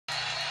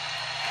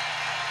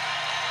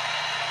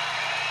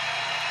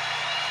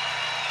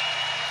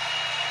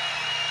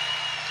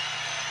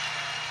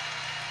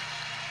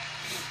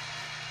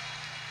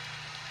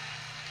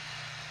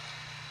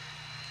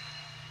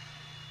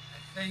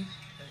think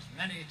as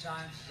many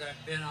times as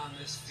I've been on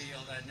this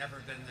field, I've never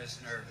been this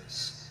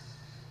nervous.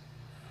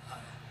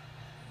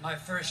 My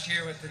first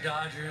year with the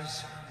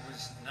Dodgers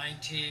was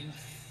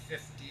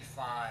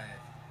 1955.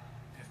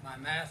 If my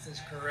math is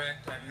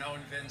correct, I've known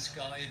Vin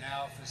Scully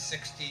now for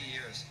 60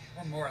 years,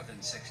 or more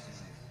than 60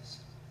 years.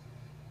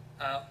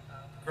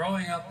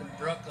 Growing up in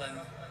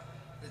Brooklyn,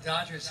 the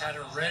Dodgers had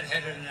a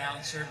red-headed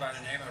announcer by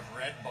the name of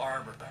Red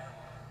Barber,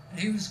 and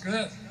he was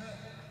good.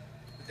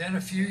 But then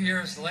a few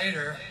years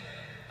later,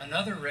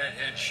 another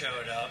redhead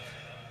showed up,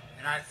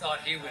 and I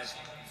thought he was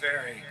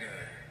very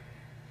good.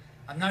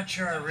 I'm not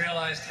sure I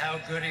realized how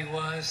good he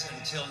was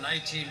until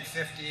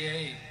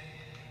 1958,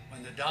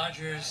 when the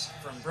Dodgers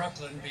from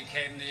Brooklyn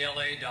became the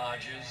LA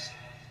Dodgers,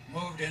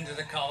 moved into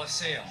the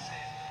Coliseum.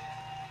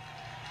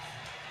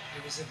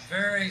 It was a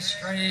very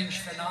strange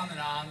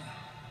phenomenon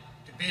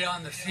to be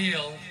on the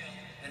field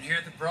and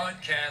hear the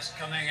broadcast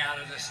coming out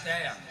of the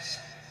stands.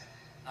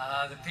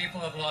 The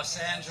people of Los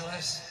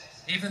Angeles,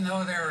 even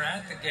though they were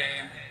at the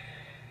game,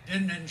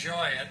 didn't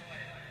enjoy it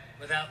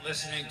without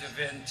listening to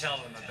Vin tell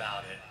them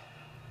about it.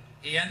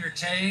 He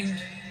entertained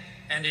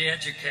and he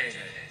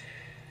educated.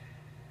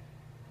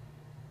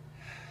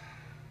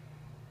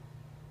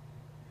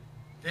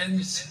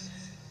 Vin's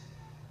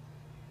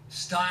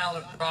style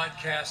of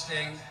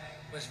broadcasting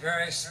was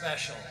very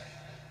special.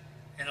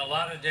 In a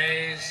lot of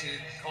days, he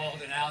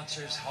called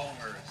announcers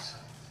homers.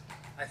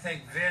 I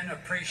think Vin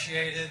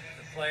appreciated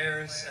the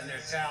players and their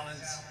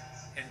talents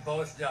in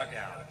both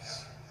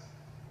dugouts.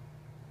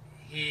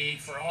 He,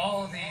 for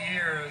all the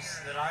years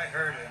that I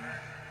heard him,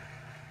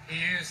 he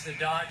used the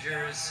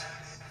Dodgers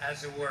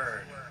as a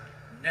word,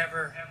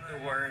 never the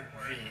word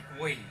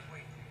we.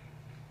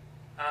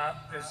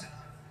 There's a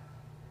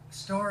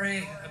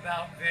story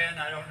about Vin,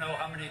 I don't know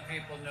how many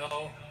people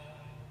know,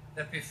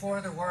 that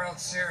before the World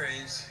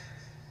Series,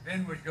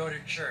 Vin would go to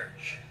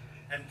church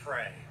and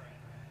pray.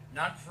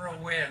 Not for a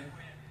win,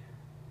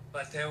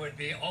 but there would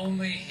be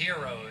only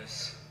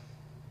heroes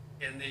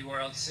in the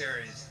World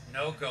Series,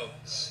 no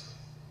goats.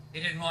 He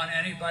didn't want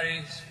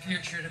anybody's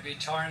future to be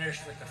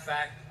tarnished with the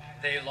fact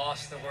they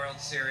lost the World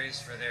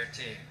Series for their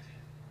team.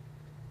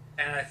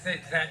 And I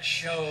think that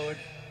showed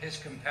his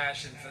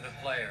compassion for the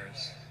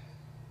players.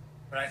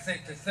 But I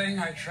think the thing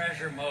I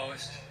treasure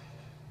most,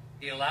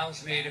 he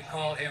allows me to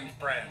call him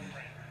friend.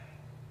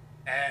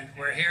 And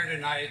we're here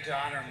tonight to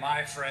honor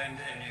my friend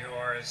and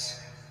yours,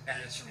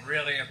 and it's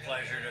really a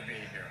pleasure to be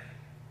here.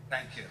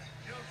 Thank you.